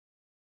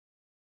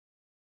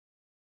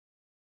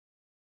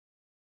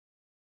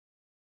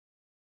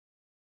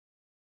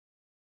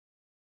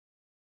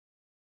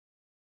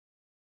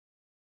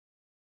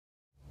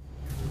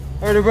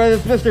All right, everybody,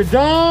 it's Mr.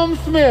 Dom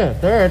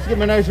Smith. All right, let's give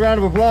him a nice round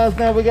of applause.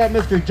 Now we got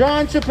Mr.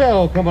 John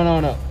Chappell coming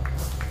on up.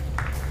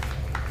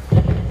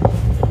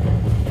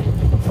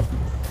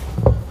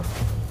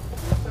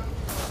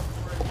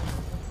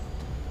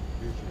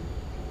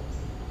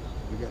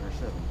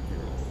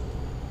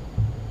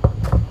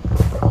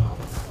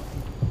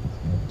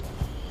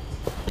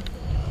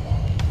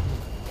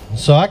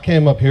 So I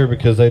came up here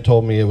because they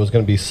told me it was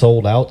going to be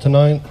sold out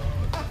tonight.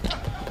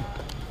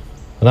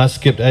 And I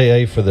skipped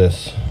AA for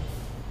this.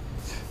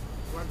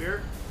 Want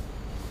beer?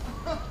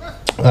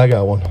 I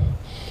got one.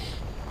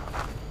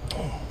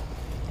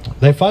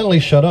 They finally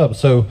shut up.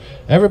 So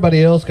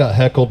everybody else got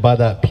heckled by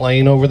that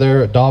plane over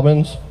there at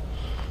Dobbins.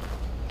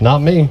 Not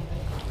me.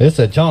 They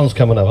said, John's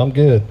coming up. I'm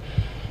good.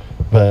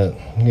 But,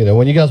 you know,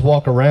 when you guys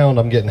walk around,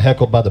 I'm getting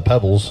heckled by the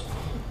pebbles.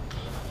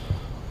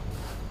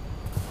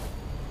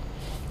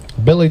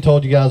 Billy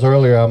told you guys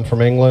earlier I'm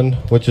from England,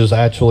 which is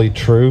actually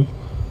true.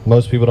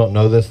 Most people don't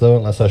know this, though,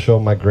 unless I show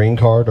them my green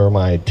card or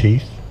my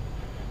teeth.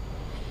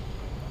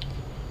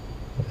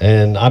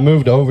 And I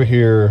moved over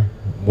here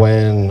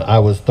when I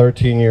was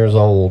 13 years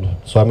old.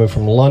 So I moved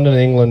from London,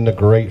 England to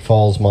Great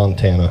Falls,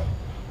 Montana.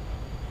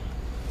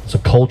 It's a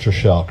culture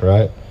shock,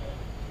 right?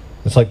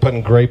 It's like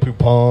putting Grey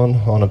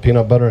Poupon on a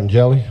peanut butter and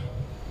jelly.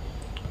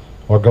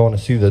 Or going to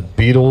see the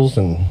Beatles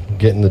and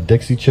getting the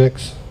Dixie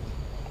Chicks.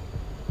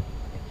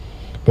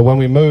 But when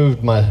we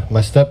moved, my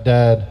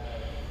stepdad,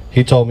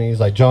 he told me, he's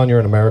like, John, you're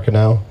in America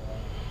now.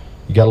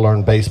 You got to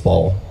learn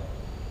baseball.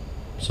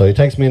 So he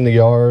takes me in the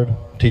yard,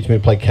 teach me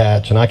to play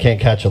catch, and I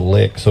can't catch a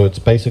lick, so it's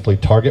basically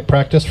target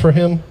practice for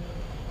him.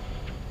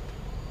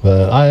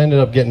 But I ended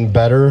up getting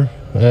better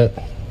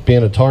at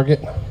being a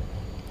target.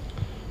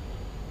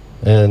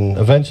 And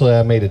eventually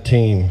I made a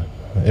team.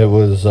 It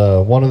was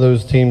one of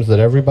those teams that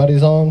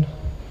everybody's on.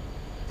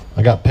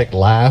 I got picked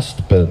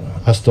last, but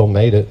I still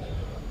made it.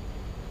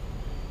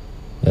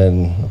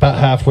 And about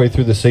halfway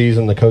through the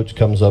season, the coach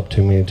comes up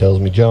to me and tells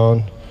me,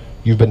 John,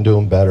 you've been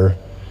doing better.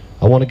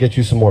 I want to get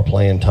you some more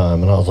playing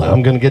time. And I was like,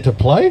 I'm going to get to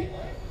play?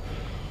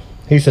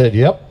 He said,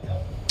 yep.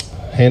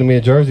 Handed me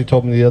a jersey,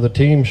 told me the other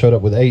team showed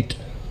up with 8.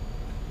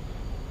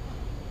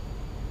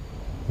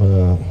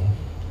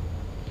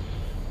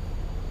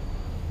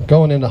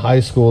 Going into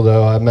high school,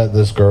 though, I met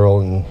this girl,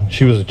 and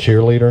she was a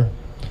cheerleader.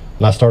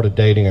 And I started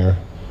dating her.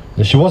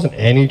 And she wasn't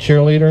any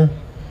cheerleader.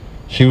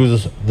 She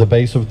was the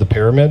base of the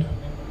pyramid.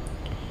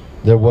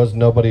 There was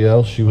nobody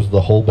else. She was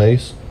the whole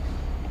base.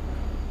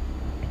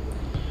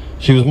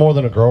 She was more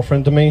than a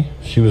girlfriend to me.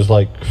 She was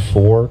like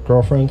 4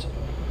 girlfriends.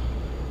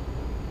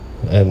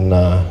 And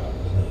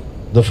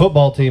the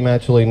football team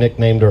actually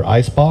nicknamed her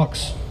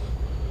Icebox.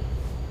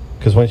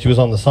 Because when she was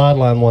on the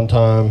sideline one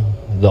time,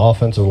 the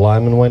offensive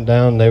lineman went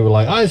down. And they were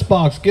like,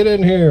 Icebox, get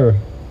in here.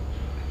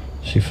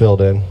 She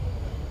filled in.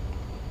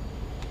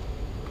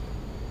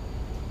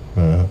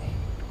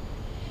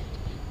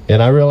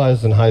 And I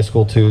realized in high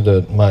school, too,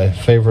 that my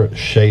favorite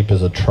shape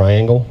is a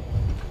triangle.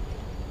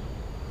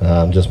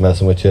 I'm just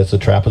messing with you. It's a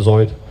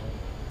trapezoid.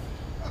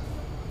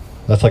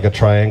 That's like a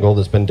triangle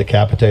that's been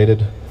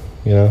decapitated,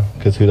 you know,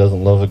 because who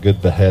doesn't love a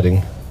good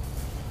beheading?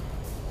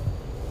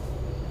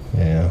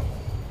 Yeah.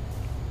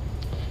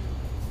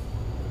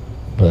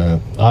 But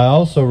I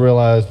also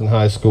realized in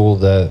high school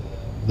that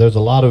there's a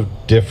lot of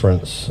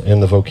difference in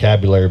the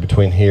vocabulary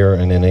between here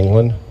and in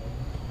England.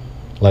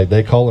 Like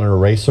they call an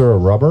eraser a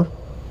rubber.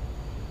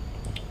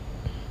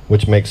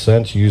 Which makes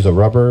sense. You use a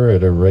rubber,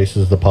 it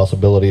erases the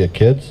possibility of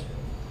kids.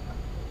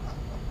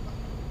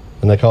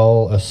 And they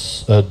call a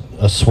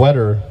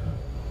sweater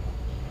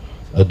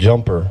a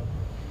jumper.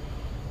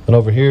 And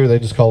over here, they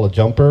just call a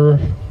jumper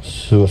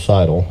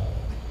suicidal.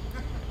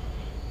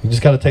 You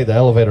just got to take the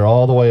elevator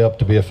all the way up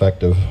to be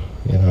effective,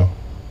 you know.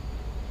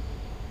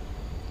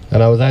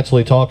 And I was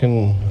actually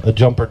talking a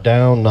jumper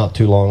down not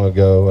too long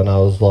ago, and I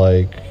was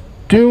like,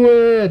 do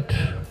it!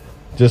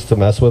 Just to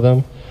mess with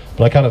him.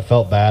 But I kind of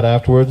felt bad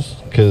afterwards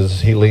because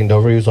he leaned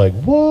over, he was like,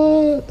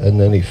 what? And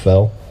then he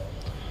fell.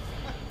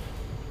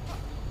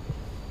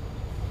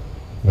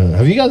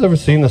 Have you guys ever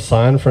seen the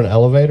sign for an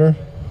elevator?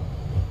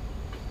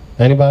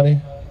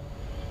 Anybody?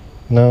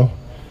 No?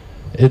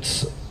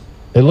 It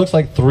looks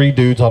like 3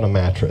 dudes on a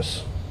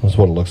mattress. That's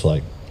what it looks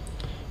like.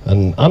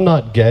 And I'm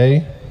not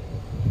gay,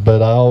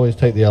 but I always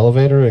take the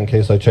elevator in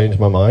case I change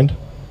my mind.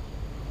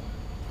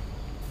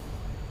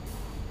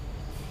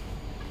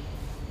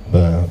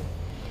 But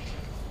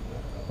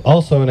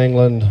also in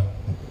England,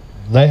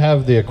 they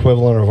have the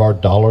equivalent of our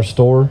dollar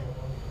store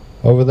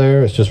over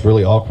there. It's just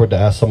really awkward to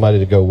ask somebody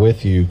to go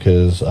with you,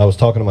 because I was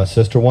talking to my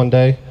sister one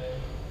day,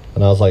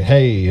 and I was like,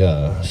 hey,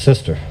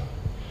 sister,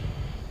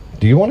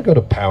 do you want to go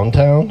to Pound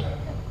Town?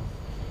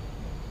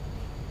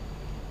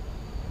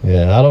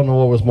 Yeah, I don't know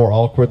what was more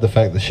awkward, the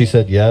fact that she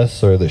said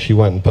yes or that she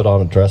went and put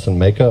on a dress and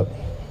makeup.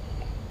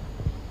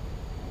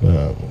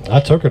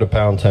 I took her to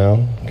Pound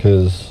Town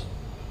because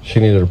she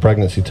needed a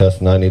pregnancy test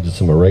and I needed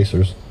some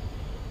erasers.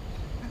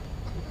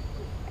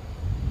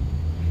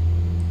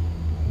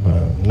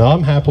 No,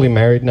 I'm happily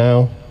married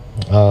now.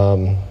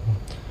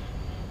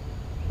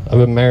 I've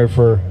been married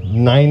for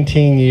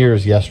 19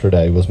 years.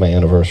 Yesterday was my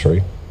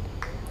anniversary.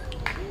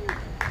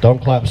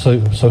 Don't clap so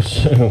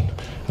soon.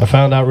 I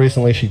found out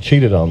recently she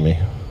cheated on me.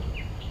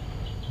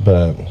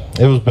 But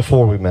it was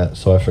before we met,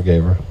 so I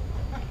forgave her.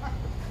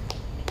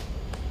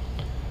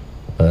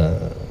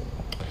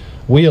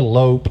 We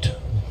eloped,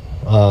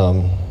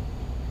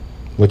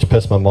 which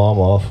pissed my mom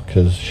off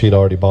because she'd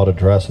already bought a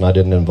dress and I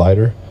didn't invite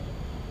her.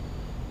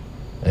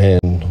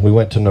 And we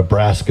went to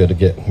Nebraska to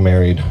get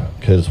married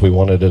because we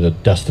wanted it a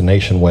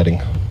destination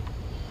wedding.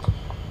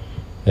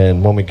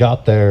 And when we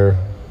got there,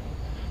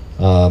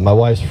 my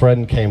wife's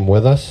friend came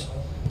with us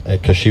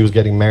because she was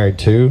getting married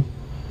too.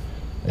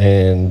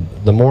 And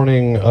the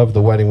morning of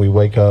the wedding, we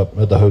wake up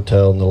at the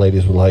hotel and the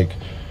ladies were like,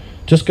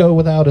 just go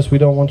without us. We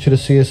don't want you to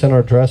see us in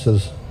our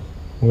dresses.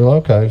 We're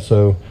like, okay.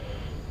 So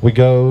we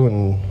go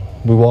and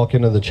we walk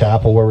into the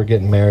chapel where we're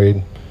getting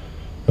married.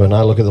 And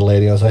I look at the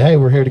lady and I say, hey,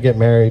 we're here to get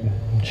married.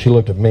 She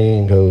looked at me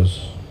and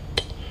goes,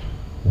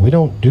 we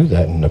don't do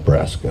that in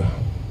Nebraska.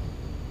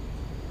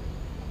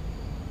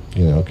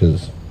 You know,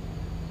 because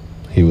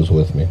he was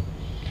with me.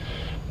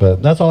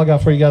 But that's all I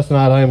got for you guys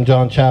tonight. I am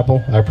John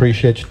Chappell. I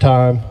appreciate your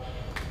time.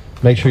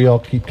 Make sure y'all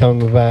keep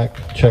coming back,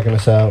 checking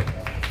us out.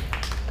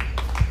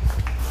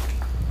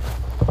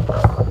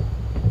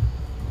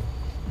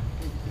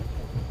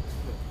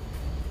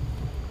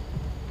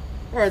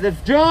 All right,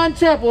 that's John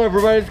Chappell,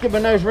 everybody. Let's give him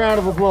a nice round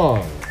of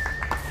applause.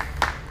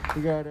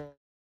 We got